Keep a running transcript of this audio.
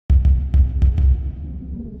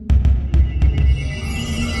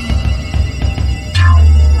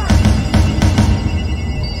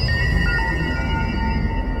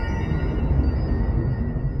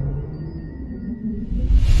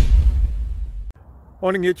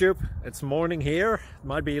Morning YouTube, it's morning here. It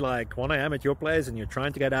might be like 1 a.m. at your place and you're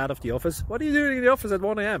trying to get out of the office. What are you doing in the office at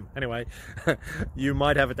 1 a.m? Anyway, you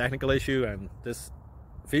might have a technical issue and this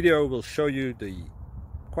video will show you the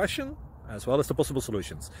question as well as the possible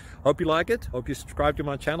solutions. Hope you like it, hope you subscribe to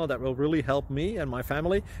my channel. That will really help me and my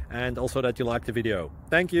family, and also that you like the video.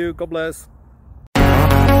 Thank you, God bless.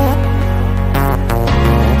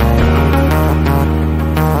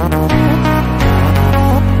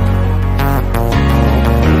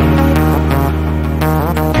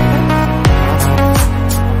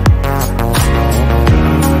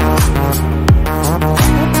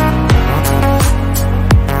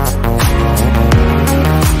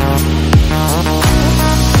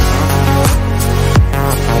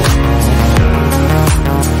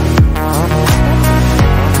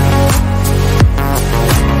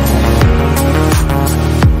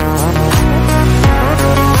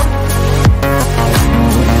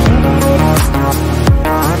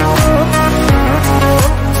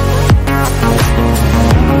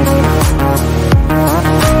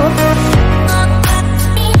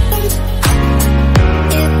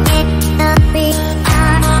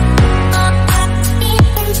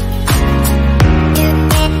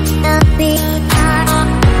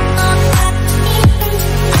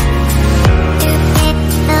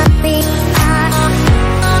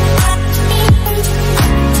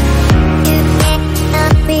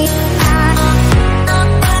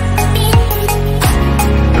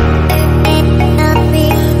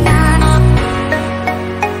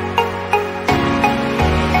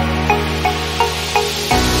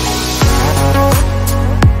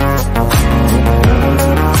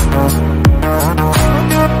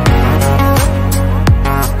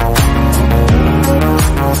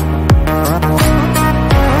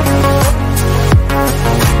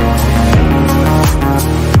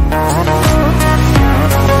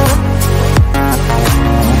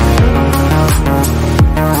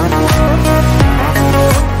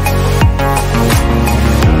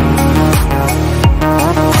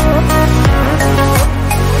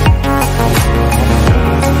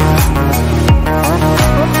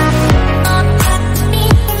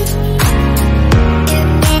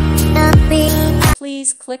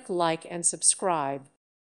 Please click like and subscribe.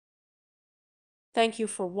 Thank you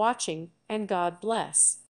for watching, and God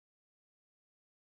bless.